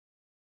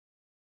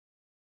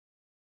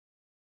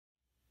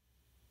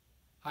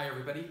Hi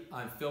everybody,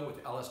 I'm Phil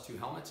with LS2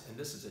 Helmets, and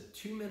this is a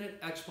 2-minute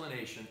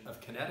explanation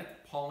of Kinetic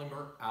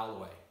Polymer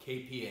Alloy,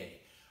 KPA,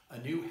 a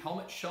new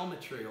helmet shell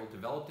material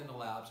developed in the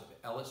labs of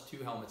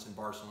LS2 Helmets in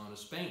Barcelona,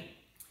 Spain.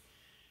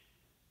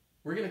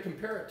 We're going to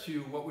compare it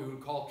to what we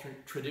would call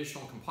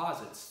traditional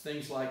composites,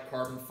 things like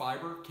carbon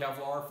fiber,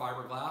 Kevlar,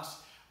 fiberglass,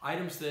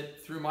 items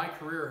that through my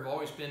career have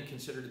always been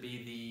considered to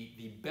be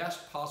the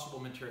best possible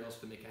materials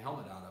to make a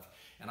helmet out of.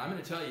 And I'm going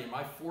to tell you, in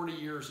my 40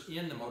 years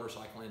in the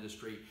motorcycle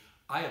industry,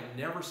 I have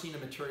never seen a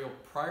material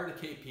prior to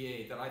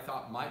KPA that I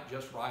thought might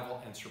just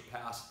rival and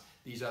surpass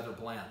these other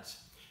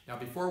blends. Now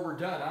before we're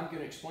done, I'm going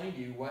to explain to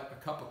you what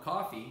a cup of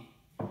coffee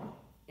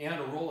and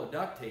a roll of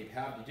duct tape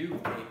have to do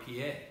with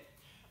KPA.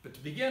 But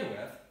to begin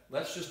with,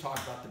 let's just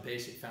talk about the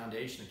basic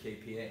foundation of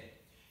KPA.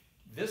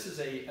 This is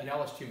an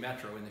LS2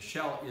 Metro, and the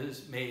shell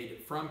is made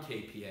from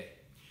KPA.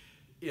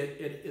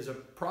 It is a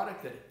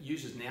product that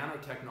uses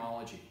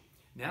nanotechnology.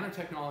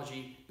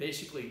 Nanotechnology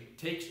basically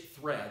takes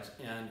threads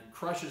and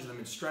crushes them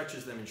and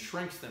stretches them and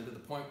shrinks them to the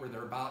point where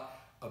they're about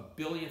a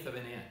billionth of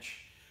an inch.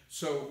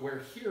 So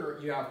where here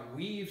you have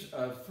weaves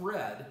of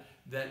thread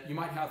that you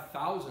might have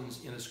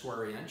thousands in a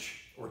square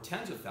inch or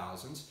tens of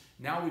thousands,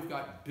 now we've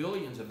got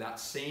billions of that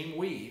same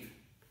weave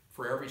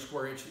for every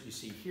square inch that you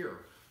see here.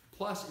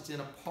 Plus it's in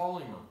a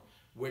polymer,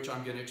 which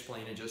I'm going to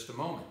explain in just a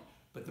moment.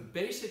 But the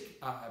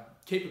basic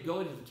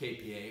capabilities of the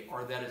KPA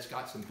are that it's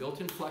got some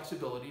built-in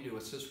flexibility to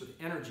assist with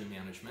energy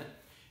management.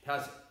 It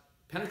has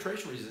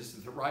penetration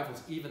resistance that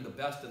rivals even the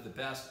best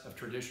of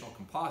traditional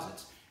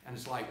composites, and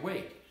it's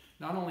lightweight.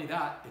 Not only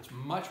that, it's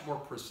much more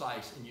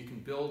precise, and you can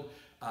build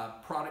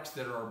products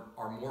that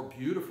are more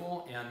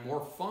beautiful and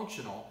more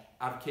functional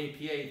out of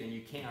KPA than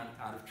you can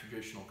out of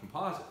traditional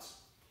composites.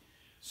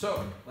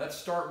 So let's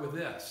start with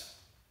this.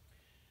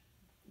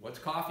 What's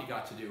coffee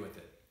got to do with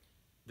it?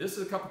 This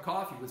is a cup of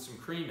coffee with some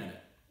cream in it.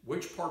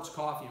 Which part's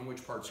coffee and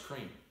which part's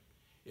cream?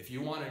 If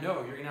you want to know,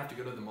 you're going to have to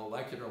go to the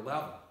molecular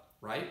level,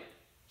 right?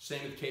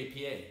 Same with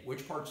KPA.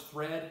 Which part's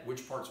thread,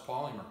 which part's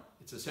polymer?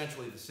 It's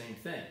essentially the same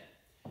thing.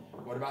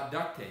 What about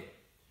duct tape?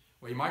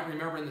 Well, you might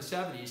remember in the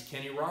 70s,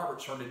 Kenny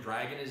Roberts started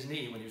dragging his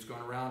knee when he was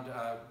going around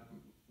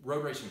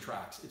road racing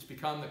tracks. It's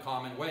become the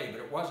common way, but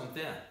it wasn't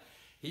then.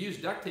 He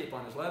used duct tape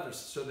on his leathers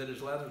so that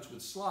his leathers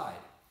would slide.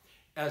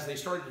 As they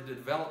started to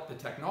develop the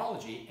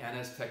technology, and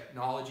as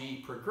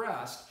technology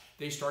progressed,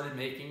 they started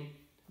making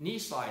knee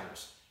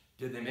sliders.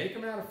 Did they make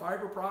them out of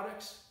fiber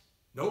products?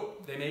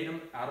 Nope, they made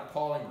them out of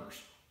polymers.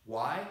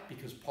 Why?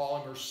 Because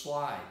polymers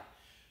slide.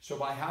 So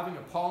by having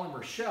a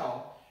polymer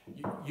shell,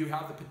 you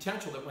have the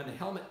potential that when the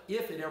helmet,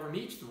 if it ever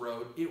meets the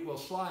road, it will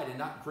slide and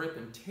not grip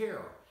and tear.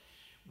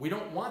 We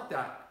don't want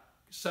that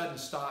sudden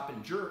stop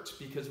and jerks,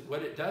 because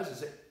what it does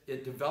is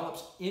it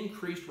develops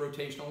increased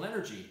rotational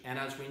energy, and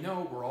as we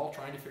know, we're all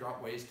trying to figure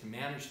out ways to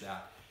manage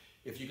that.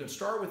 If you can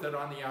start with it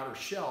on the outer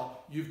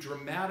shell, you've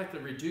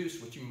dramatically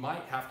reduced what you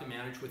might have to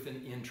manage with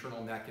an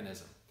internal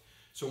mechanism.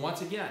 So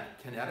once again,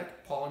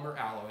 Kinetic Polymer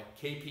Alloy,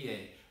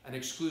 KPA, an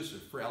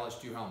exclusive for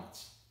LS2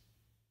 Helmets.